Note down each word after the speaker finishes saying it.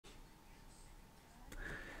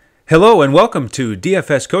Hello and welcome to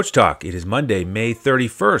DFS Coach Talk. It is Monday, May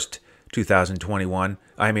 31st, 2021.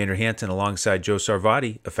 I'm Andrew Hansen alongside Joe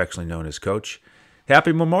Sarvati, affectionately known as Coach.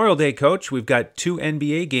 Happy Memorial Day, Coach. We've got two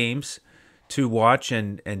NBA games to watch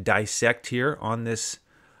and dissect here on this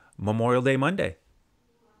Memorial Day Monday.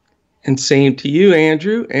 And same to you,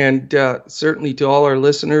 Andrew, and certainly to all our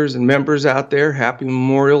listeners and members out there, happy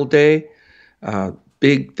Memorial Day.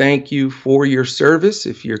 Big thank you for your service.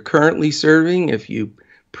 If you're currently serving, if you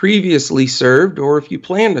previously served, or if you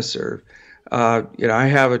plan to serve. I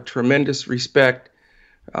have a tremendous respect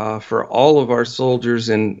for all of our soldiers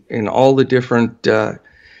in all the different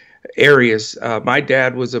areas. My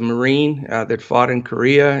dad was a Marine that fought in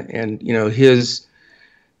Korea, and his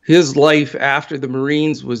life after the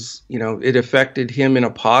Marines was, it affected him in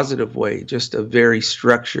a positive way. Just a very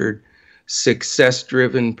structured,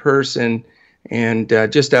 success-driven person, and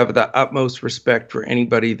just have the utmost respect for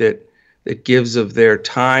anybody that gives of their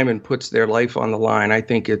time and puts their life on the line. I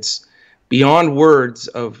think it's beyond words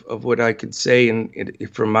of what I could say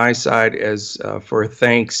from my side as for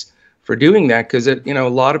thanks for doing that, because a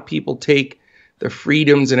lot of people take the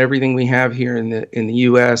freedoms and everything we have here in the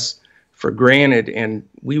U.S. for granted, and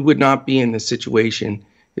we would not be in this situation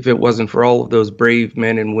if it wasn't for all of those brave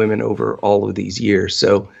men and women over all of these years.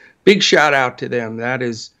 So big shout out to them. That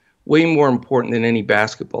is way more important than any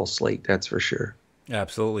basketball slate, that's for sure.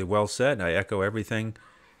 Absolutely. Well said. I echo everything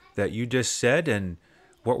that you just said. And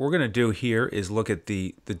what we're going to do here is look at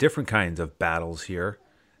the different kinds of battles here.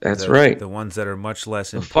 That's right. The ones that are much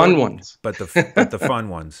less important. The fun ones. But the fun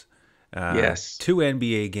ones. Yes. Two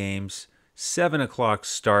NBA games, 7 o'clock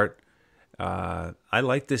start. I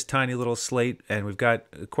like this tiny little slate, and we've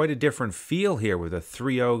got quite a different feel here with a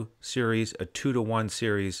 3-0 series, a 2-1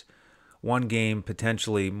 series, one game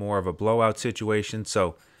potentially more of a blowout situation.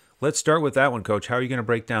 So let's start with that one, Coach. How are you going to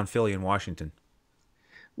break down Philly and Washington?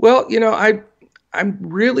 Well, I'm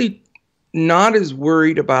really not as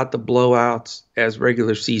worried about the blowouts as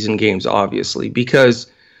regular season games, obviously,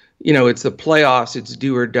 because, it's the playoffs, it's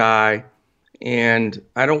do or die. And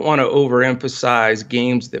I don't want to overemphasize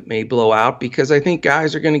games that may blow out because I think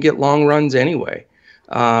guys are going to get long runs anyway.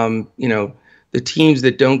 The teams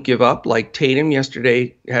that don't give up, like Tatum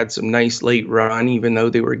yesterday, had some nice late run, even though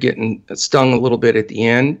they were getting stung a little bit at the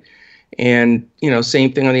end. And,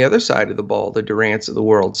 same thing on the other side of the ball, the Durants of the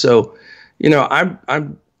world. So,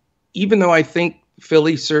 I'm even though I think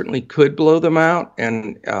Philly certainly could blow them out,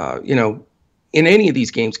 and, in any of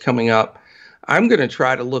these games coming up, I'm going to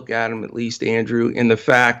try to look at them, at least, Andrew, in the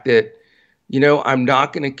fact that, I'm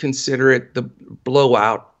not going to consider it the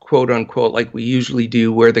blowout, quote unquote, like we usually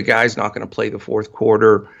do, where the guy's not going to play the fourth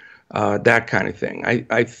quarter, that kind of thing.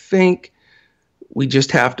 I think we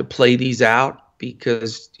just have to play these out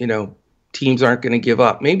because, teams aren't going to give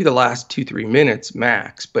up. Maybe the last 2-3 minutes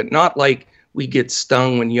max, but not like we get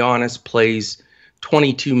stung when Giannis plays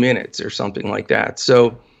 22 minutes or something like that.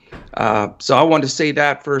 So I want to say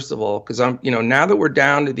that first of all, because now that we're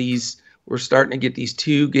down to these, we're starting to get these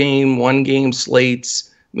 2-game, 1-game slates,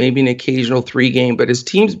 maybe an occasional 3-game. But as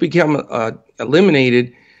teams become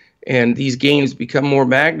eliminated and these games become more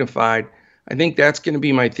magnified, I think that's going to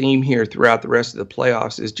be my theme here throughout the rest of the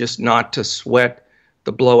playoffs, is just not to sweat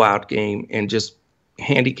the blowout game and just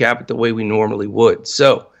handicap it the way we normally would.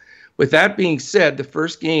 So with that being said, the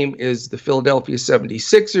first game is the Philadelphia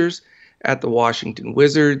 76ers at the Washington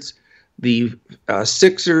Wizards. The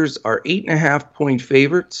Sixers are 8.5-point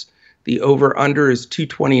favorites. The over-under is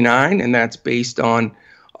 229, and that's based on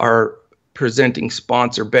our presenting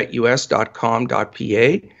sponsor, betus.com.pa.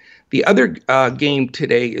 The other game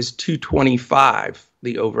today is 225,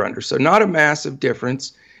 the over-under. So not a massive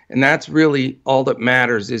difference, and that's really all that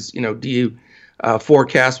matters is, do you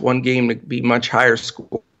forecast one game to be much higher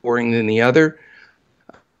scoring than the other?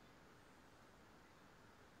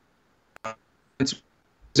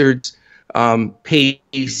 Wizards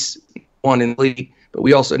pace one in the league, but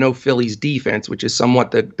we also know Philly's defense, which is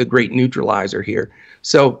somewhat the great neutralizer here.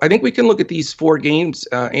 So I think we can look at these 4 games,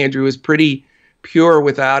 Andrew, as pretty pure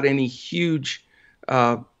without any huge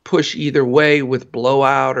push either way with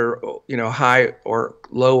blowout or high or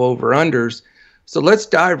low over-unders. So let's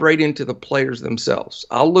dive right into the players themselves.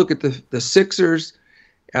 I'll look at the Sixers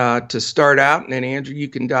to start out, and then Andrew, you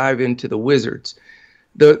can dive into the Wizards.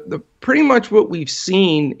 The pretty much what we've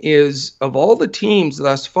seen is, of all the teams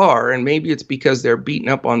thus far, and maybe it's because they're beating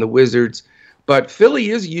up on the Wizards, but Philly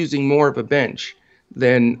is using more of a bench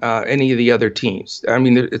than any of the other teams. I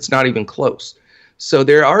mean, it's not even close. So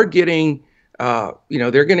they are getting,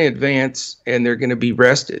 they're going to advance and they're going to be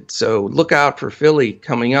rested. So look out for Philly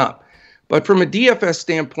coming up. But from a DFS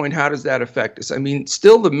standpoint, how does that affect us? I mean,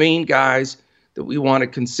 still the main guys that we want to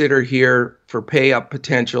consider here for pay up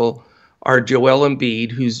potential are Joel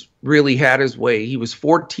Embiid, who's really had his way. He was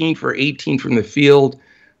 14 for 18 from the field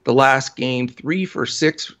the last game, 3 for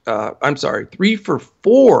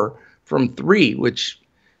 4 from three, which,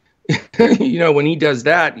 when he does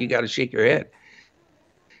that, you got to shake your head.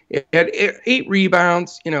 It had 8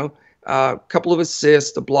 rebounds, a couple of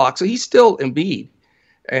assists, a block. So he's still Embiid,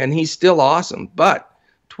 and he's still awesome. But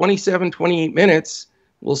 27, 28 minutes,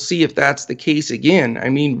 we'll see if that's the case again. I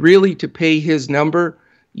mean, really, to pay his number,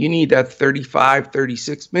 you need that 35,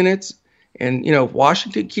 36 minutes. And, if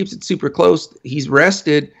Washington keeps it super close, he's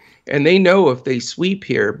rested, and they know if they sweep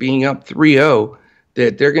here, being up 3-0,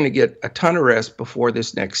 that they're going to get a ton of rest before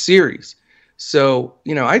this next series. So,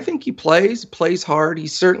 I think he plays hard.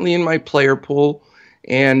 He's certainly in my player pool.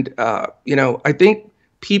 And, I think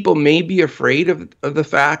people may be afraid of the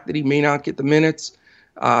fact that he may not get the minutes.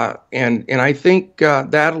 And I think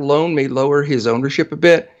that alone may lower his ownership a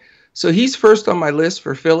bit. So he's first on my list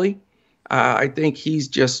for Philly. I think he's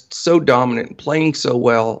just so dominant and playing so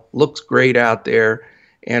well, looks great out there.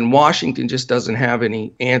 And Washington just doesn't have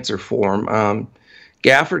any answer for him.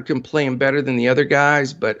 Gafford can play him better than the other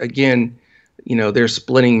guys, but again, they're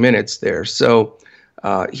splitting minutes there. So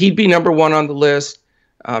he'd be number one on the list.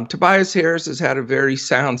 Tobias Harris has had a very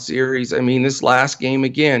sound series. I mean, this last game,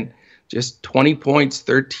 again, just 20 points,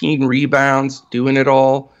 13 rebounds, doing it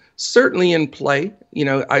all. Certainly in play.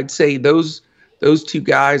 I'd say those two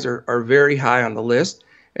guys are very high on the list.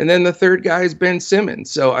 And then the third guy is Ben Simmons.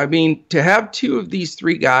 So, I mean, to have 2 of these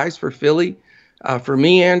 3 guys for Philly, for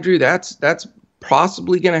me, Andrew, that's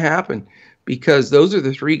possibly going to happen, because those are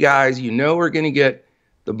the 3 guys are going to get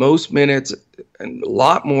the most minutes, and a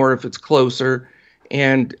lot more if it's closer.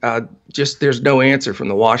 And just there's no answer from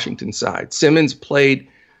the Washington side. Simmons played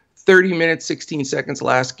 30 minutes, 16 seconds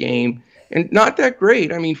last game, and not that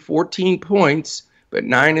great. I mean, 14 points, but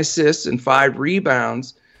 9 assists and 5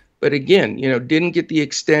 rebounds. But again, didn't get the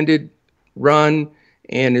extended run,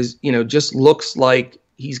 and is, just looks like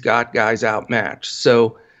he's got guys outmatched.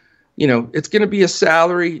 So, it's going to be a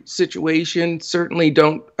salary situation. Certainly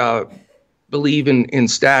don't believe in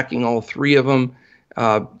stacking all 3 of them,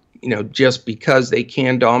 just because they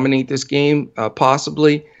can dominate this game,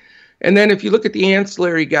 possibly. And then if you look at the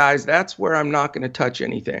ancillary guys, that's where I'm not going to touch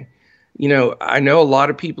anything. I know a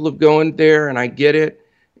lot of people have gone there, and I get it.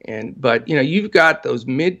 But you've got those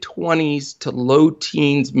mid-20s to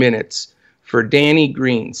low-teens minutes for Danny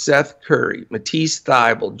Green, Seth Curry, Matisse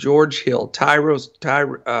Thybulle, George Hill,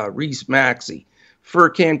 Tyrese Maxey,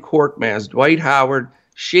 Furkan Korkmaz, Dwight Howard,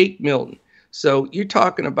 Shake Milton. So you're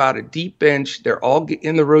talking about a deep bench. They're all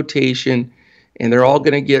in the rotation, and they're all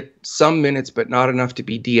going to get some minutes, but not enough to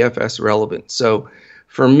be DFS relevant. So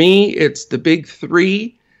for me, it's the big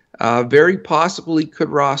 3. Very possibly could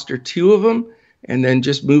roster 2 of them, and then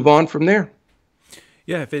just move on from there.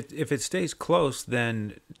 Yeah, if it stays close,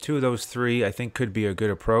 then 2 of those 3 I think could be a good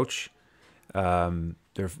approach.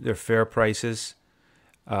 They're fair prices.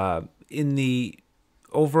 In the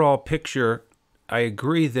overall picture, I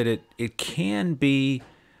agree that it can be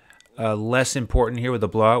less important here with the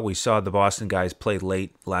blowout. We saw the Boston guys play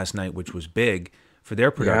late last night, which was big for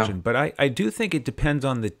their production. Yeah. But I do think it depends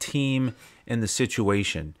on the team and the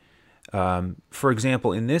situation. For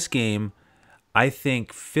example, in this game, I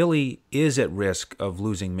think Philly is at risk of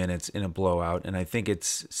losing minutes in a blowout, and I think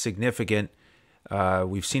it's significant.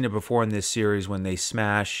 We've seen it before in this series when they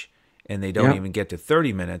smash and they don't even get to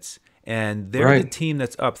 30 minutes, and they're the team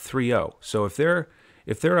that's up 3-0. So if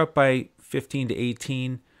they're up by 15 to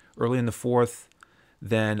 18 early in the fourth,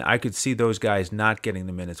 then I could see those guys not getting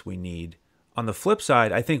the minutes we need. On the flip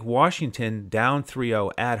side, I think Washington down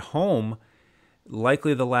 3-0 at home,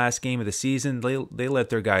 likely the last game of the season, they let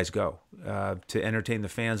their guys go to entertain the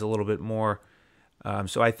fans a little bit more.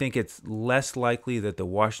 So I think it's less likely that the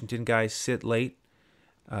Washington guys sit late.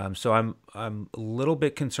 So I'm a little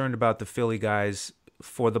bit concerned about the Philly guys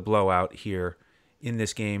for the blowout here in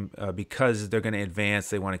this game because they're going to advance.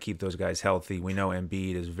 They want to keep those guys healthy. We know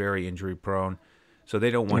Embiid is very injury prone, so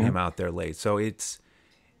they don't want him out there late. So it's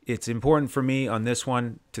important for me on this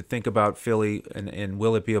one to think about Philly and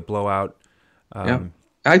will it be a blowout?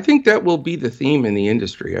 I think that will be the theme in the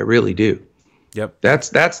industry. I really do. Yep.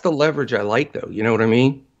 That's the leverage I like, though. You know what I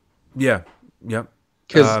mean? Yeah. Yep.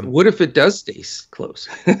 Because what if it does stay close?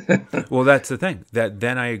 Well, that's the thing.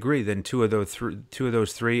 Then I agree. Then two of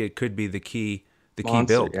those 3, it could be the key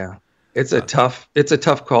build. Yeah. It's a tough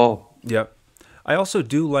call. Yep. I also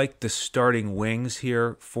do like the starting wings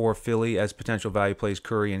here for Philly as potential value plays,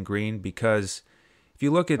 Curry and Green, because if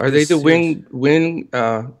you look at are they the wind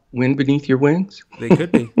beneath your wings? They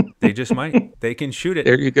could be. They just might. They can shoot it.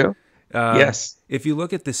 There you go. Yes. If you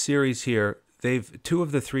look at the series here, two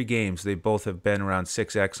of the three games, they both have been around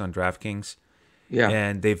 6x on DraftKings, Yeah.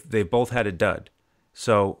 and they've both had a dud.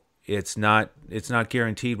 So it's not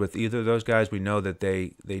guaranteed with either of those guys. We know that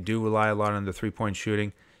they do rely a lot on the 3-point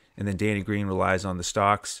shooting, and then Danny Green relies on the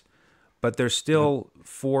stocks. But they're still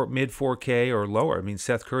mid 4K or lower. I mean,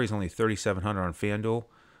 Seth Curry's only 3,700 on FanDuel,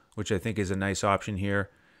 which I think is a nice option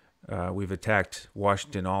here. We've attacked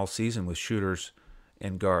Washington all season with shooters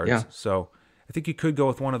and guards. Yeah. So I think you could go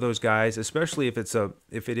with one of those guys, especially if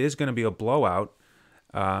it is going to be a blowout.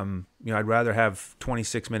 I'd rather have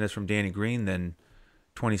 26 minutes from Danny Green than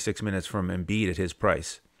 26 minutes from Embiid at his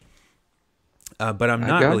price. But I'm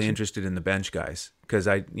not really interested in the bench guys because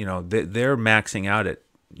they're maxing out at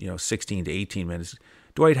 16 to 18 minutes.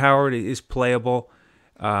 Dwight Howard is playable.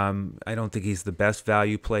 I don't think he's the best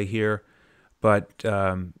value play here, but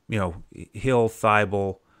Hill,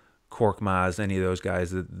 Thibault, Korkmaz, any of those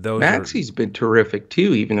guys. Maxey's been terrific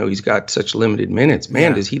too, even though he's got such limited minutes.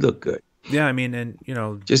 Man, does he look good? Yeah, I mean, and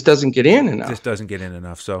just doesn't get in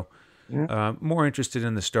enough. So, more interested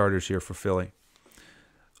in the starters here for Philly.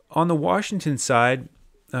 On the Washington side,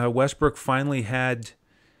 Westbrook finally had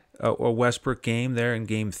a Westbrook game there in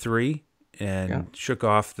Game 3 and shook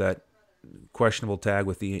off that questionable tag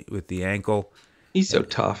with the ankle. He's so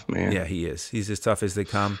tough, man. Yeah, he is. He's as tough as they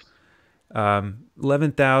come.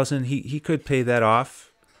 11,000. He could pay that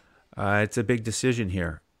off. It's a big decision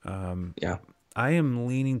here. I am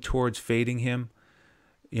leaning towards fading him.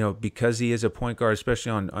 Because he is a point guard,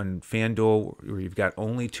 especially on FanDuel, where you've got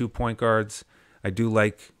only 2 point guards. I do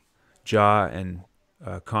like Ja and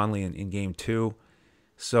Conley in Game 2.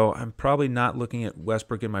 So I'm probably not looking at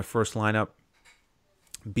Westbrook in my first lineup.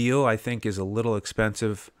 Beal, I think, is a little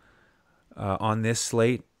expensive on this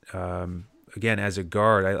slate. Again, as a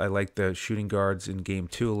guard, I like the shooting guards in Game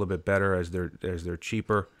 2 a little bit better as they're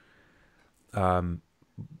cheaper. Bertans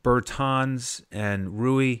and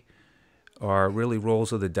Rui are really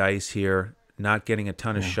rolls of the dice here. Not getting a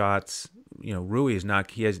ton of shots. Rui is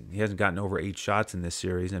not. He hasn't gotten over 8 shots in this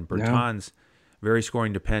series, and Bertans very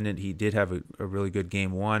scoring dependent. He did have a really good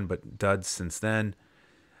Game 1, but duds since then.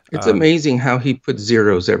 It's amazing how he puts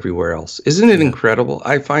zeros everywhere else. Isn't it incredible?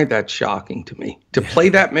 I find that shocking to me. To play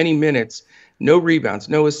that many minutes, no rebounds,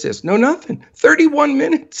 no assists, no nothing. 31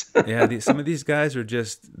 minutes. Some of these guys are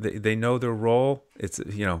just they know their role. It's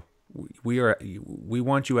we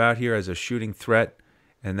want you out here as a shooting threat,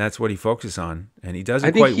 and that's what he focuses on, and he does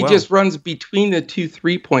it quite well. I think he just runs between the 2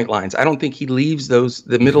 3-point lines. I don't think he leaves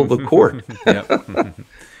the middle of the court.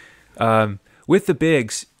 With the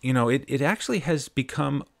bigs, it actually has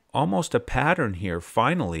become almost a pattern here,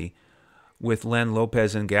 finally, with Len,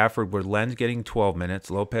 Lopez, and Gafford, where Len's getting 12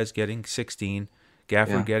 minutes, Lopez getting 16,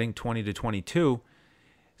 Gafford getting 20 to 22.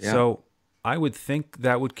 Yeah. So I would think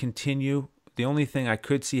that would continue. The only thing I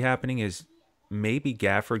could see happening is maybe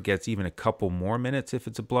Gafford gets even a couple more minutes if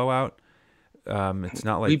it's a blowout. It's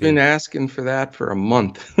not like we've been asking for that for a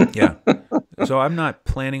month. Yeah. So I'm not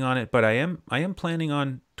planning on it, but I am planning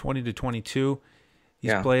on 20 to 22.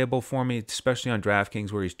 He's playable for me, especially on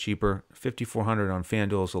DraftKings where he's cheaper. 5,400 on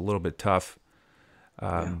FanDuel is a little bit tough.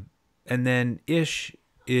 And then Ish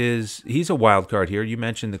he's a wild card here. You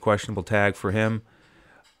mentioned the questionable tag for him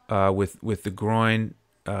with the groin.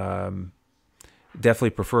 Definitely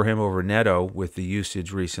prefer him over Neto with the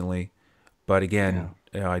usage recently. But again,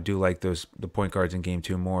 I do like the point guards in Game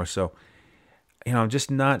 2 more. So, I'm just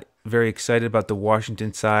not very excited about the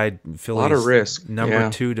Washington side. Philly's a lot of risk. Number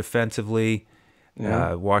 2 defensively.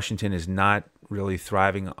 Washington is not really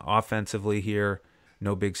thriving offensively here.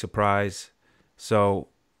 No big surprise. So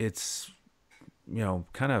it's,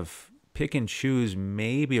 kind of pick and choose,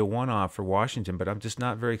 maybe a one-off for Washington, but I'm just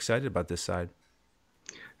not very excited about this side.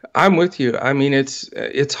 I'm with you. I mean,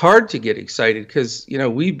 it's hard to get excited because,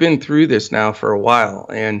 we've been through this now for a while.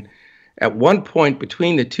 And at one point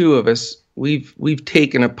between the two of us, we've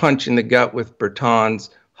taken a punch in the gut with Bertans,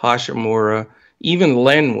 Hashimura, even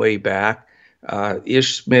Len way back.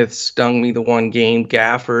 Ish Smith stung me the one game.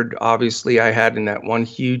 Gafford, obviously, I had in that one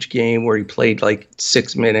huge game where he played like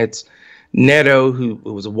 6 minutes. Neto, who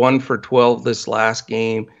was 1 for 12 this last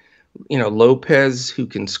game. Lopez, who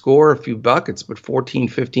can score a few buckets, but 14,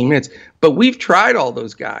 15 minutes. But we've tried all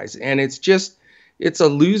those guys, and it's a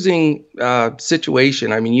losing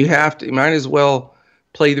situation. I mean, you might as well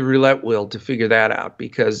play the roulette wheel to figure that out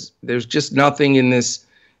because there's just nothing in this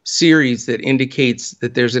series that indicates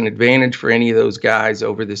that there's an advantage for any of those guys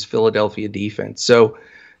over this Philadelphia defense. So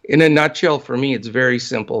in a nutshell, for me, it's very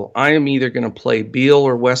simple. I am either going to play Beal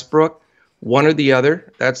or Westbrook, one or the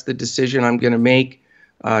other. That's the decision I'm going to make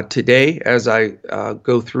today as I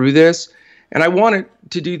go through this. And I wanted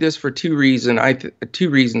to do this for two reasons.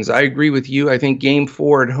 I agree with you. I think Game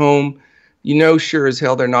 4 at home, sure as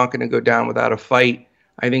hell they're not going to go down without a fight.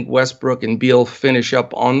 I think Westbrook and Beal finish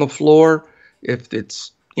up on the floor if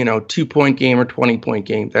it's 2-point game or 20-point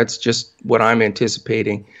game. That's just what I'm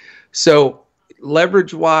anticipating. So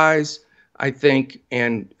leverage wise, I think,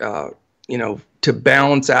 and to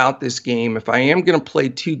balance out this game, if I am going to play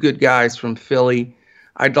two good guys from Philly,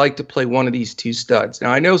 I'd like to play one of these two studs.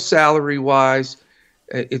 Now, I know salary-wise,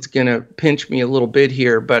 it's going to pinch me a little bit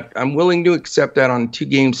here, but I'm willing to accept that on a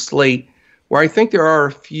two-game slate where I think there are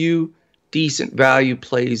a few decent value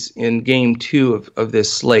plays in Game 2 of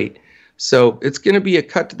this slate. So it's going to be a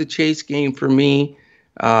cut-to-the-chase game for me.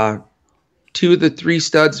 Two of the three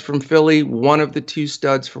studs from Philly, one of the two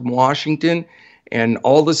studs from Washington, and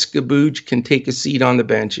all the scabooge can take a seat on the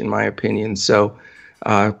bench, in my opinion. So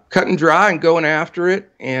cut and dry and going after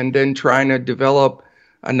it, and then trying to develop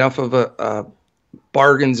enough of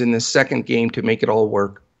bargains in the second game to make it all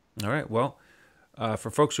work. All right. Well,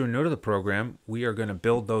 for folks who are new to the program, we are going to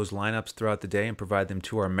build those lineups throughout the day and provide them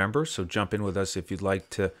to our members. So jump in with us if you'd like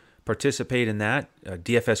to participate in that.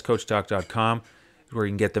 DFSCoachTalk.com is where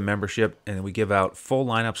you can get the membership, and we give out full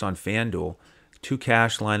lineups on FanDuel, 2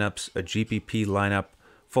 cash lineups, a GPP lineup,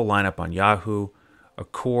 full lineup on Yahoo, a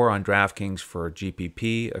core on DraftKings for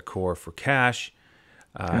GPP, a core for cash,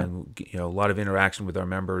 and a lot of interaction with our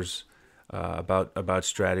members about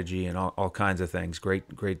strategy and all kinds of things.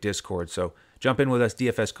 Great Discord. So jump in with us,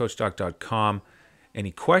 DFSCoachTalk.com.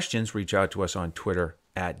 Any questions, reach out to us on Twitter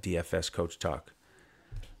at DFSCoachTalk.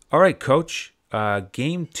 All right, Coach.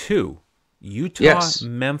 Game 2,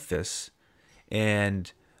 Utah-Memphis,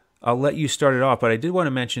 and I'll let you start it off, but I did want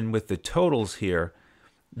to mention with the totals here,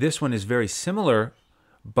 this one is very similar,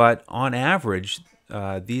 but on average,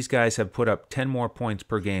 these guys have put up 10 more points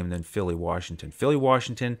per game than Philly-Washington.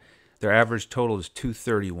 Philly-Washington, their average total is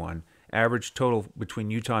 231. Average total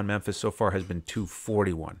between Utah and Memphis so far has been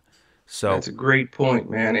 241. So that's a great point,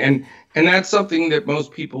 man. And that's something that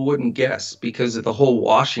most people wouldn't guess because of the whole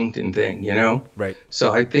Washington thing, Right.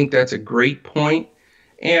 So I think that's a great point.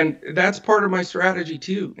 And that's part of my strategy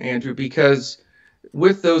too, Andrew, because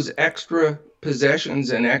with those extra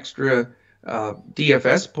possessions and extra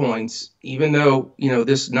DFS points, even though,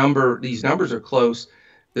 these numbers are close,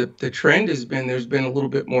 the trend has been there's been a little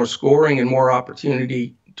bit more scoring and more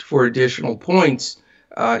opportunity for additional points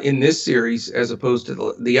in this series as opposed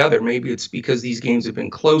to the other. Maybe it's because these games have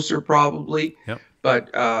been closer probably, Yep.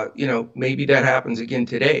 But, maybe that happens again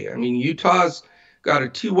today. I mean, Utah's got a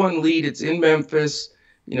 2-1 lead. It's in Memphis.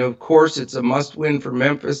 Of course, it's a must-win for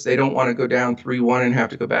Memphis. They don't want to go down 3-1 and have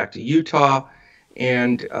to go back to Utah.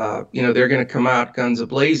 And, they're going to come out guns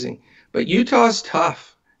a-blazing. But Utah's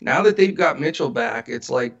tough. Now that they've got Mitchell back, it's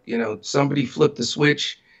like, somebody flipped the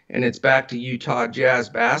switch and it's back to Utah Jazz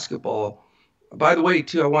basketball. By the way,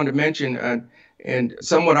 too, I wanted to mention, and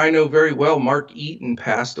someone I know very well, Mark Eaton,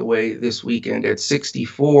 passed away this weekend at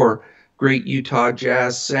 64. Great Utah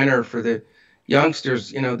Jazz center. For the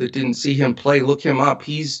youngsters, that didn't see him play, look him up.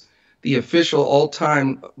 He's the official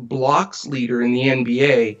all-time blocks leader in the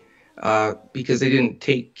NBA because they didn't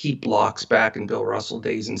keep blocks back in Bill Russell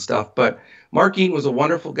days and stuff. But Mark Eaton was a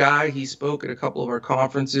wonderful guy. He spoke at a couple of our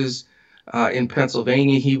conferences in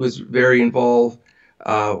Pennsylvania. He was very involved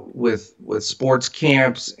with sports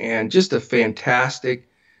camps and just a fantastic,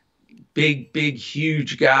 big,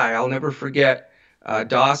 huge guy. I'll never forget.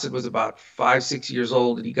 Dawson was about 5-6 years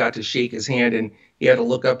old, and he got to shake his hand, and he had to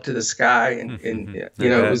look up to the sky, and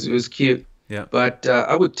it was cute. Yeah. But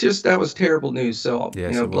that was terrible news. So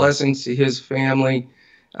yes, blessings to his family,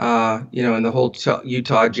 and the whole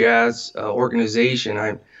Utah Jazz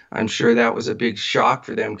organization. I'm sure that was a big shock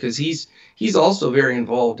for them because he's also very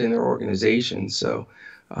involved in their organization. So.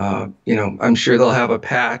 I'm sure they'll have a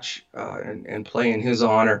patch and play in his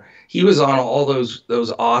honor. He was on all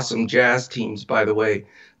those awesome Jazz teams, by the way,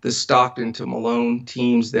 the Stockton to Malone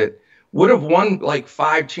teams that would have won like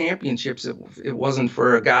 5 championships if it wasn't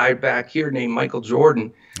for a guy back here named Michael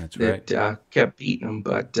Jordan. That's that right. Kept beating them.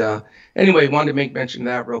 But anyway, wanted to make mention of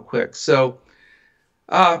that real quick. So.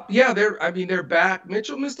 They're back.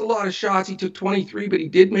 Mitchell missed a lot of shots. He took 23, but he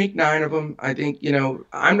did make 9 of them. I think,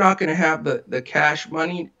 I'm not going to have the cash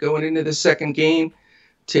money going into the second game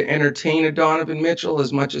to entertain a Donovan Mitchell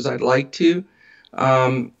as much as I'd like to,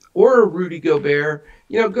 or a Rudy Gobert.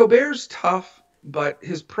 Gobert's tough, but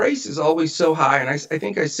his price is always so high. And I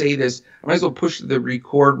think I say this, I might as well push the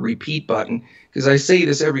repeat button because I say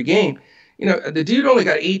this every game. The dude only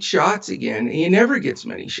got 8 shots again. He never gets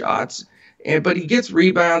many shots. But he gets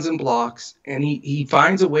rebounds and blocks, and he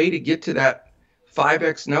finds a way to get to that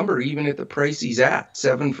 5x number even at the price he's at.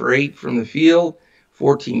 7 for 8 from the field,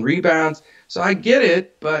 14 rebounds. So I get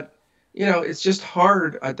it, but it's just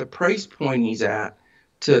hard at the price point he's at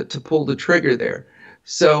to pull the trigger there.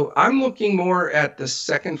 So I'm looking more at the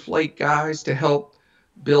second flight guys to help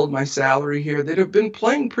build my salary here that have been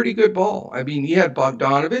playing pretty good ball. I mean, you had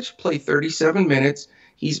Bogdanovich play 37 minutes.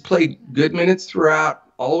 He's played good minutes throughout,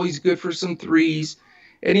 always good for some threes,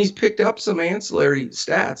 and he's picked up some ancillary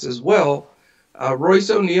stats as well. Royce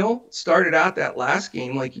O'Neal started out that last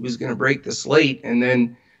game like he was going to break the slate and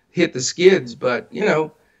then hit the skids, but,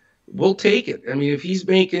 we'll take it. I mean, if he's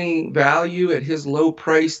making value at his low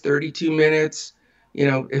price, 32 minutes,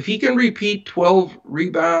 if he can repeat 12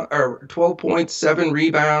 points, 7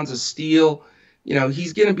 rebounds, a steal,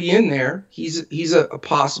 he's going to be in there. He's a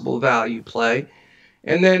possible value play.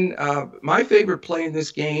 And then my favorite play in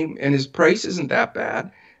this game, and his price isn't that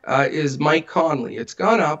bad, is Mike Conley. It's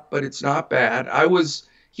gone up, but it's not bad.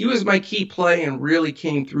 He was my key play and really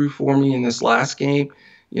came through for me in this last game.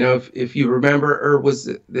 If you remember, or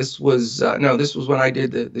this was when I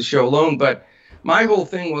did the show alone, but my whole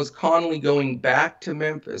thing was Conley going back to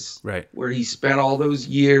Memphis, right, where he spent all those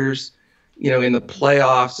years, in the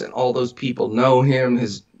playoffs, and all those people know him.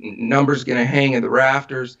 His number's going to hang in the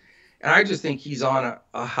rafters. And I just think he's on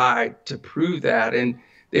a high to prove that. And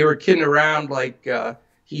they were kidding around like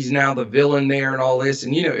he's now the villain there and all this.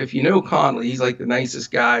 And, if you know Conley, he's like the nicest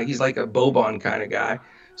guy. He's like a Boban kind of guy.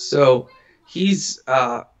 So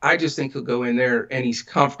I just think he'll go in there and he's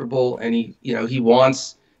comfortable and he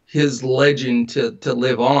wants his legend to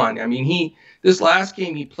live on. I mean, this last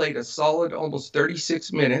game, he played a solid almost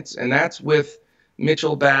 36 minutes, and that's with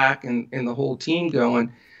Mitchell back and the whole team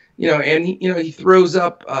going. And he throws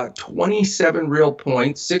up 27 real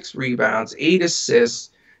points, 6 rebounds, 8 assists,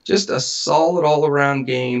 just a solid all-around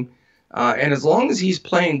game. And as long as he's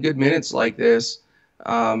playing good minutes like this,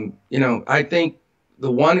 I think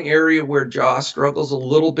the one area where Ja struggles a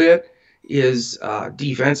little bit is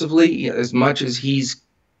defensively, as much as he's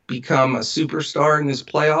become a superstar in this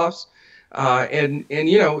playoffs.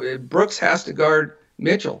 And Brooks has to guard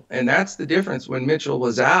Mitchell, and that's the difference. When Mitchell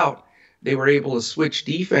was out, they were able to switch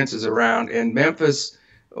defenses around, and Memphis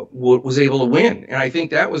was able to win. And I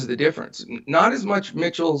think that was the difference. Not as much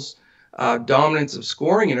Mitchell's dominance of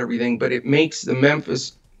scoring and everything, but it makes the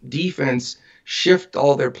Memphis defense shift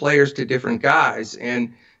all their players to different guys.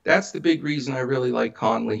 And that's the big reason I really like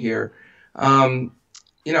Conley here.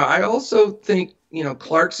 I also think,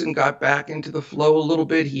 Clarkson got back into the flow a little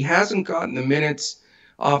bit. He hasn't gotten the minutes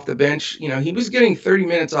off the bench. He was getting 30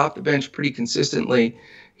 minutes off the bench pretty consistently.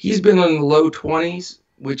 He's been in the low 20s,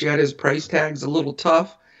 which at his price tag's a little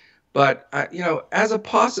tough. But, as a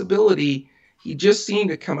possibility, he just seemed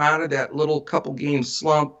to come out of that little couple game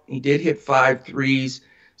slump. He did hit 5 threes.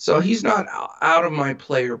 So he's not out of my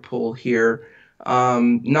player pool here.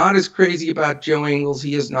 Not as crazy about Joe Ingles.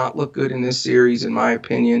 He has not looked good in this series, in my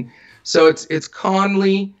opinion. So it's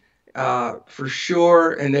Conley for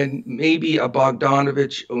sure, and then maybe a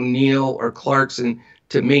Bogdanovich, O'Neal, or Clarkson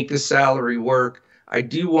to make the salary work. I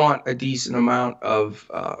do want a decent amount of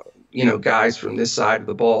guys from this side of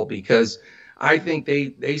the ball, because I think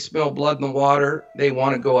they smell blood in the water. They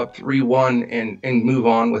want to go up 3-1 and move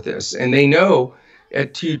on with this, and they know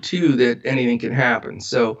at 2-2 that anything can happen.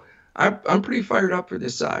 So I'm pretty fired up for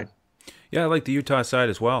this side. Yeah, I like the Utah side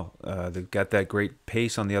as well. They've got that great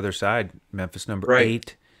pace on the other side. Memphis number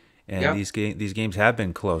 8, and yeah. these games have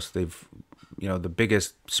been close. They've, the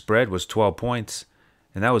biggest spread was 12 points,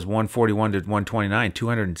 and that was 141 to 129,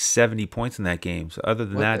 270 points in that game. So other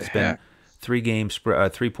than that, it's been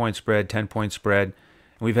 3-point spread, 10-point spread. And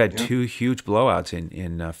we've had 2 huge blowouts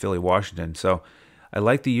in Philly, Washington. So I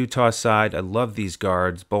like the Utah side. I love these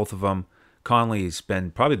guards, both of them. Conley's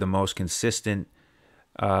been probably the most consistent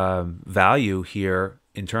value here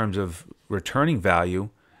in terms of returning value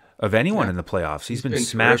of anyone in the playoffs. He's been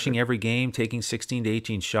smashing every game, taking 16 to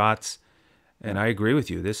 18 shots, and I agree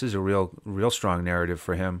with you. This is a real strong narrative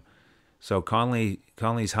for him. So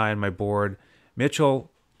Conley's high on my board.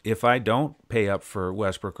 Mitchell, if I don't pay up for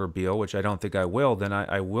Westbrook or Beal, which I don't think I will, then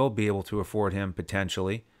I will be able to afford him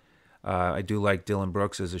potentially. I do like Dylan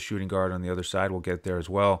Brooks as a shooting guard on the other side. We'll get there as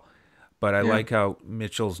well. But I like how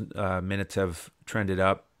Mitchell's minutes have trended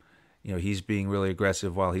up. He's being really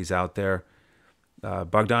aggressive while he's out there.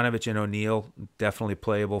 Bogdanovich and O'Neal, definitely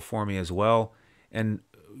playable for me as well. And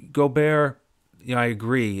Gobert, I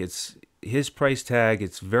agree. It's his price tag.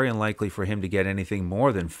 It's very unlikely for him to get anything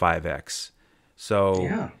more than 5x.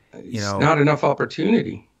 So, not enough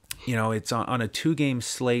opportunity. It's on a 2-game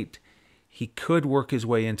slate. He could work his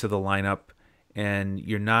way into the lineup, and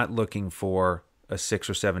you're not looking for a 6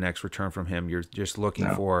 or 7x return from him. You're just looking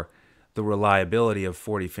No. for the reliability of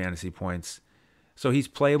 40 fantasy points. So he's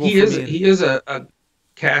playable He for is me. he is a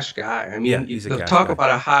cash guy. I Yeah, mean, he's a the cash talk guy. about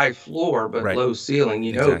a high floor but Right. low ceiling.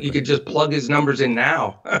 You Exactly. could just plug his numbers in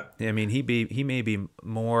now. I mean, he may be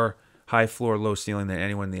more high floor, low ceiling than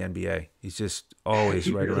anyone in the NBA. He's just always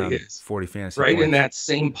He right really around is. 40 fantasy Right points. in that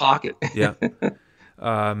same pocket. Yeah.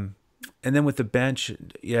 And then with the bench,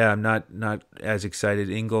 yeah, I'm not as excited.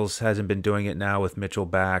 Ingles hasn't been doing it now with Mitchell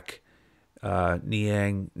back.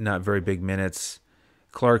 Niang, not very big minutes.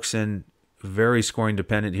 Clarkson, very scoring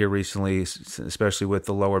dependent here recently, especially with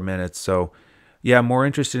the lower minutes. So, yeah, I'm more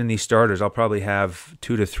interested in these starters. I'll probably have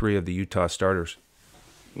 2 to 3 of the Utah starters.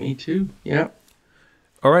 Me too. Yeah.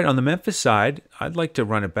 All right, on the Memphis side, I'd like to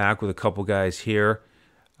run it back with a couple guys here.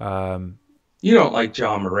 You don't like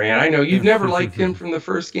John Moran. I know you've never liked him from the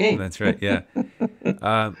first game. That's right. Yeah.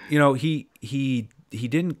 He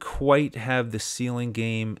didn't quite have the ceiling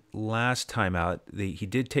game last time out. He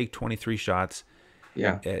did take 23 shots.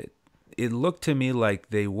 Yeah. It looked to me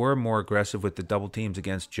like they were more aggressive with the double teams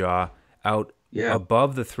against Ja out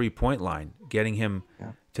above the 3-point line, getting him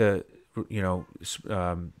to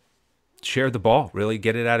share the ball, really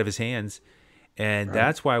get it out of his hands. And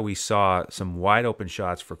that's why we saw some wide open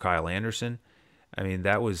shots for Kyle Anderson. I mean,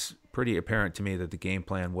 that was pretty apparent to me that the game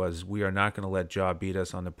plan was we are not going to let Ja beat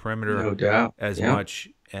us on the perimeter No doubt. as much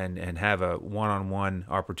and have a one-on-one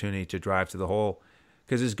opportunity to drive to the hole.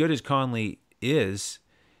 Because as good as Conley is,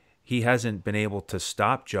 he hasn't been able to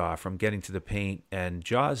stop Ja from getting to the paint. And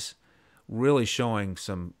Ja's really showing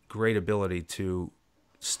some great ability to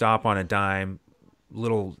stop on a dime,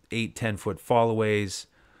 little 8-10 foot fallaways,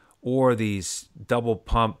 or these double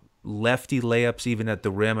pump lefty layups even at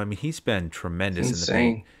the rim. I mean, he's been tremendous in the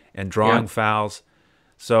paint and drawing fouls.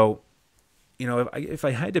 So, if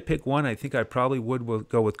I had to pick one, I think I probably would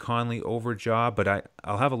go with Conley over Ja, but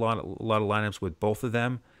I'll have a lot of lineups with both of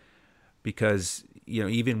them because,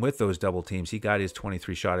 even with those double teams, he got his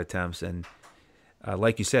 23 shot attempts. And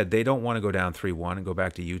like you said, they don't want to go down 3-1 and go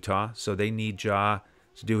back to Utah. So they need Ja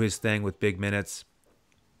to do his thing with big minutes.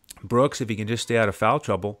 Brooks, if he can just stay out of foul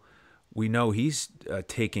trouble, we know he's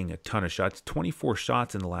taking a ton of shots, 24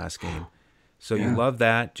 shots in the last game. So you love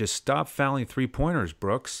that. Just stop fouling 3-pointers,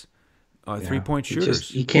 Brooks. 3-point shooters.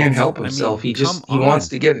 He can't help himself. He wants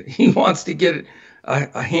to get it. He wants to get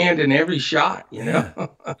a hand in every shot,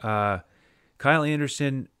 Kyle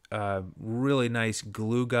Anderson, really nice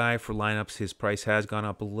glue guy for lineups. His price has gone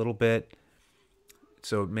up a little bit,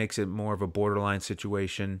 so it makes it more of a borderline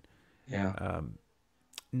situation. Yeah.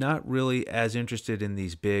 Not really as interested in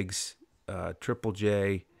these bigs. Triple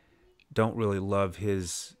J, don't really love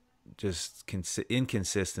his just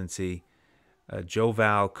inconsistency. Joe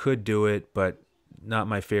Val could do it, but not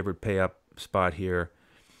my favorite pay-up spot here.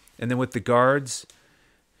 And then with the guards,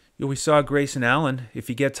 we saw Grayson Allen. If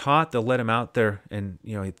he gets hot, they'll let him out there and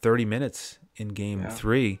 30 minutes in game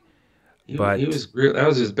 3. He was that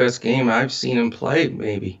was his best game I've seen him play.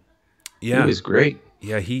 Maybe. Yeah, he was great.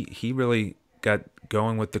 Yeah, he really got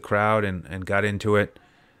going with the crowd and got into it.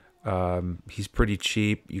 He's pretty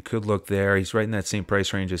cheap. You could look there. He's right in that same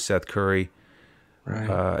price range as Seth Curry. Right.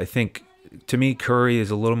 I think, to me, Curry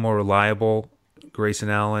is a little more reliable. Grayson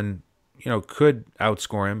Allen, could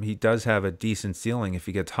outscore him. He does have a decent ceiling if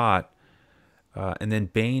he gets hot. And then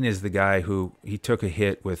Bane is the guy who he took a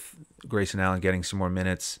hit with Grayson Allen getting some more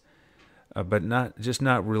minutes, but not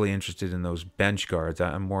really interested in those bench guards.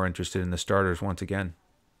 I'm more interested in the starters once again.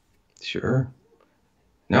 Sure.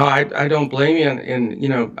 No, I don't blame you. And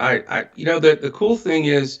the cool thing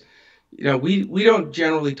is, we don't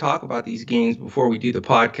generally talk about these games before we do the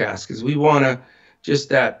podcast because we want to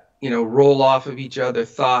just roll off of each other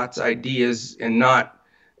thoughts, ideas, and not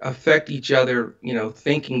affect each other,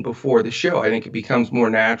 thinking before the show. I think it becomes more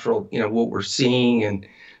natural, what we're seeing. And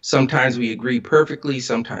sometimes we agree perfectly,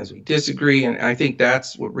 sometimes we disagree. And I think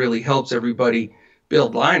that's what really helps everybody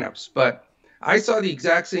build lineups. But I saw the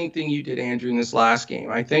exact same thing you did, Andrew, in this last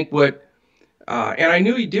game. I think and I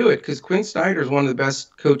knew he'd do it because Quinn Snyder is one of the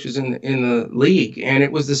best coaches in the league. And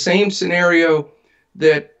it was the same scenario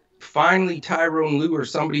that finally Tyrone Lue or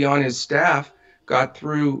somebody on his staff got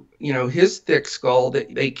through, his thick skull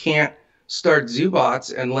that they can't start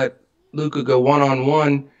Zubats and let Luka go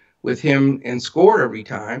one-on-one with him and score every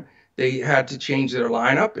time. They had to change their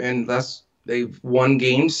lineup, and thus they've won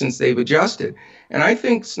games since they've adjusted. And I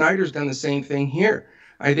think Snyder's done the same thing here.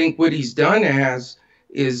 I think what he's done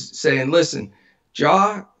is saying, listen,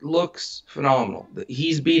 Ja looks phenomenal.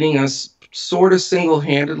 He's beating us sort of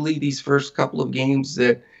single-handedly these first couple of games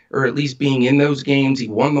or at least being in those games. He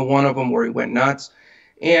won the one of them where he went nuts.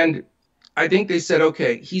 And I think they said,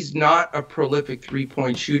 okay, he's not a prolific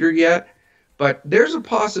three-point shooter yet, but there's a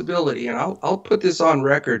possibility, and I'll put this on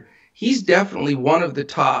record. He's definitely one of the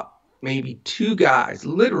top, maybe two guys,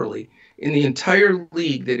 literally, in the entire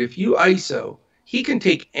league that if you ISO, he can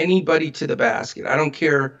take anybody to the basket. I don't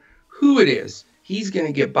care who it is. He's going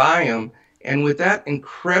to get by him. And with that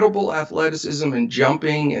incredible athleticism and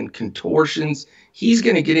jumping and contortions, he's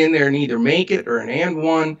going to get in there and either make it or an and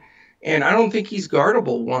one. And I don't think he's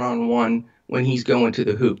guardable one-on-one when he's going to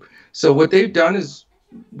the hoop. So what they've done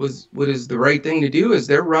was what is the right thing to do is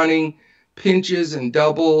they're running pinches and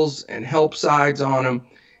doubles and help sides on him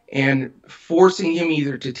and forcing him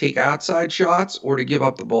either to take outside shots or to give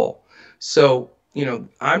up the ball. So,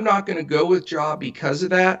 I'm not going to go with Ja because of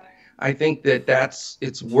that. I think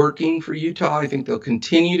it's working for Utah. I think they'll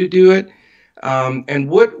continue to do it. And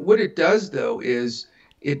what it does, though, is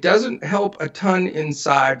it doesn't help a ton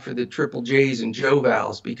inside for the Triple J's and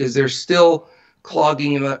Jovals because they're still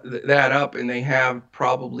clogging that up, and they have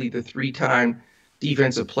probably the 3-time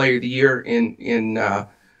Defensive Player of the Year in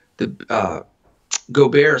the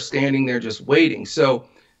Gobert standing there just waiting. So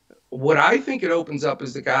what I think it opens up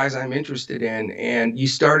is the guys I'm interested in, and you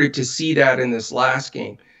started to see that in this last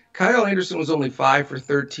game. Kyle Anderson was only 5 for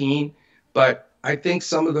 13, but I think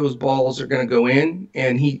some of those balls are going to go in,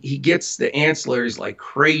 and he gets the ancillaries like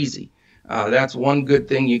crazy. That's one good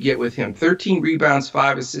thing you get with him. 13 rebounds,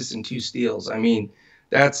 5 assists, and 2 steals. I mean,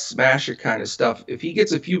 that's smasher kind of stuff. If he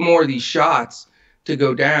gets a few more of these shots to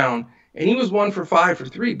go down, and he was 1 for 5 for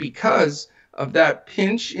 3 because of that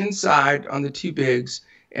pinch inside on the two bigs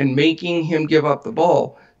and making him give up the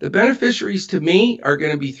ball. The beneficiaries to me are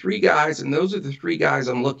going to be 3 guys, and those are the 3 guys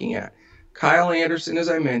I'm looking at. Kyle Anderson, as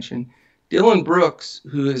I mentioned, Dylan Brooks,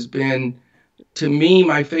 who has been, to me,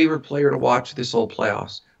 my favorite player to watch this whole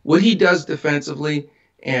playoffs. What he does defensively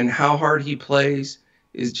and how hard he plays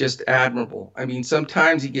is just admirable. I mean,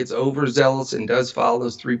 sometimes he gets overzealous and does foul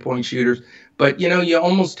those three-point shooters, but, you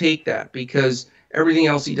almost take that because everything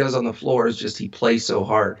else he does on the floor is just he plays so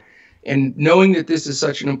hard. And knowing that this is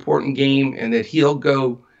such an important game and that he'll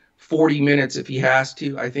go 40 minutes if he has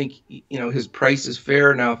to, I think, his price is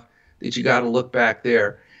fair enough that you got to look back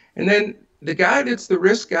there. And then the guy that's the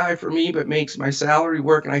risk guy for me but makes my salary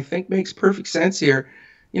work and I think makes perfect sense here,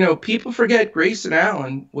 people forget Grayson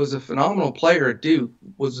Allen was a phenomenal player at Duke,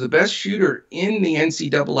 was the best shooter in the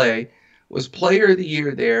NCAA, was player of the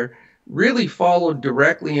year there, really followed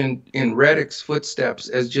directly in Redick's footsteps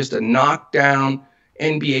as just a knockdown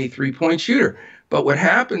NBA three-point shooter. But what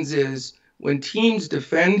happens is when teams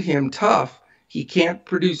defend him tough, he can't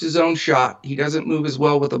produce his own shot. He doesn't move as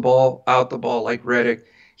well with the ball, out the ball like Redick.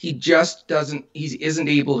 He just isn't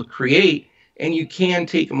able to create, and you can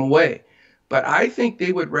take him away. But I think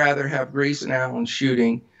they would rather have Grayson Allen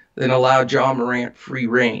shooting than allow Ja Morant free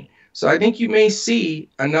reign. So I think you may see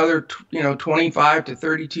another 25 to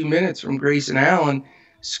 32 minutes from Grayson Allen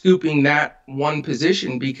scooping that one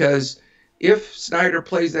position because if Snyder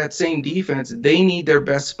plays that same defense, they need their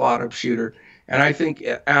best spot-up shooter. And I think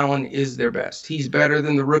Allen is their best. He's better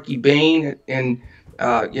than the rookie Bane and,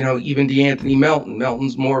 even DeAnthony Melton.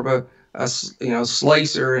 Melton's more of a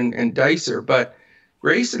slicer and dicer. But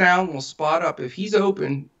Grayson Allen will spot up. If he's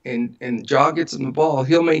open and Ja gets him the ball,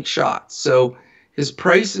 he'll make shots. So his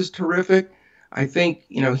price is terrific. I think,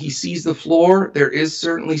 he sees the floor. There is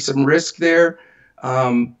certainly some risk there.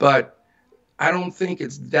 But I don't think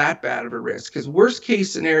it's that bad of a risk because worst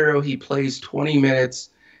case scenario, he plays 20 minutes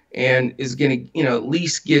and is going to, at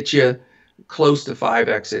least get you close to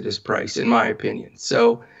 5x at his price, in my opinion.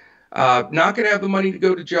 So not going to have the money to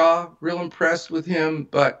go to Ja. Real impressed with him,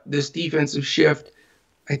 but this defensive shift,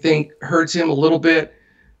 I think, hurts him a little bit.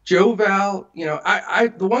 Joe Val,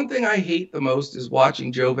 the one thing I hate the most is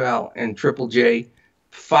watching Joe Val and Triple J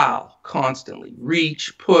foul constantly,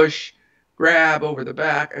 reach, push, grab over the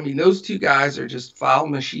back. I mean, those two guys are just foul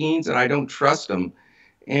machines, and I don't trust them.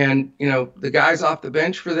 And, the guys off the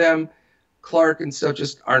bench for them, Clark and stuff,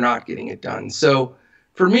 just are not getting it done. So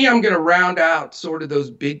for me, I'm going to round out sort of those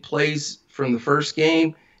big plays from the first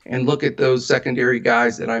game and look at those secondary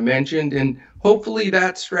guys that I mentioned. And hopefully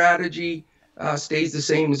that strategy stays the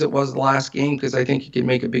same as it was the last game because I think it can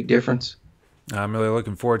make a big difference. I'm really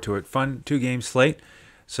looking forward to it. Fun 2-game slate.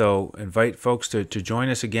 So invite folks to join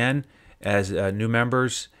us again as new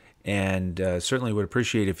members, and certainly would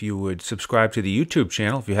appreciate if you would subscribe to the YouTube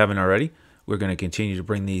channel if you haven't already. We're going to continue to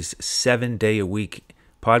bring these 7-day-a-week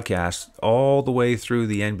podcasts all the way through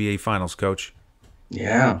the NBA Finals, Coach.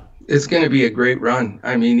 Yeah, it's going to be a great run.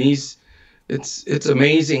 I mean, it's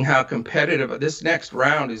amazing how competitive. This next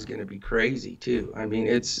round is going to be crazy too. I mean,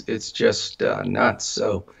 it's just nuts.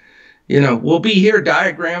 So We'll be here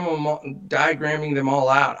diagramming them all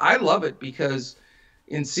out. I love it because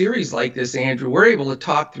in series like this, Andrew, we're able to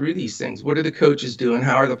talk through these things. What are the coaches doing?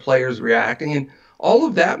 How are the players reacting? And all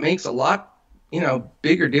of that makes a lot,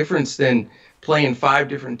 bigger difference than playing 5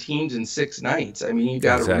 different teams in 6 nights. I mean, you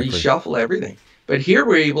got to reshuffle everything. But here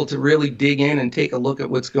we're able to really dig in and take a look at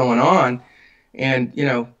what's going on. And,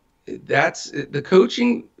 that's the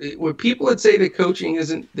coaching. When people that say that coaching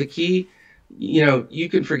isn't the key, you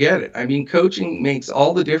can forget it. I mean, coaching makes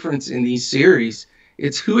all the difference in these series.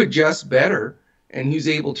 It's who adjusts better and who's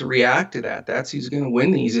able to react to that. That's who's going to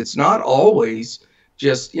win these. It's not always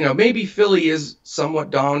just, maybe Philly is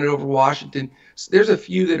somewhat dominant over Washington. There's a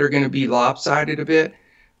few that are going to be lopsided a bit.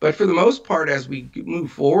 But for the most part, as we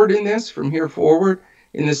move forward in this, from here forward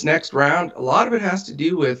in this next round, a lot of it has to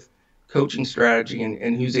do with coaching strategy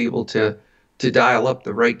and who's able to dial up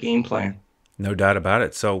the right game plan. No doubt about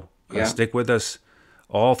it. So stick with us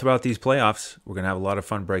all throughout these playoffs. We're going to have a lot of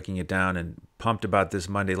fun breaking it down, and pumped about this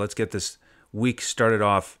Monday. Let's get this week started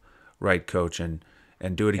off right, Coach, and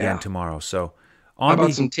do it again tomorrow. So how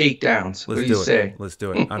about some takedowns? What do you say? Let's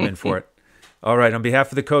do it. I'm in for it. All right. On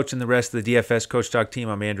behalf of the coach and the rest of the DFS Coach Talk team,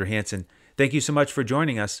 I'm Andrew Hansen. Thank you so much for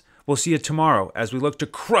joining us. We'll see you tomorrow as we look to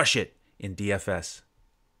crush it in DFS.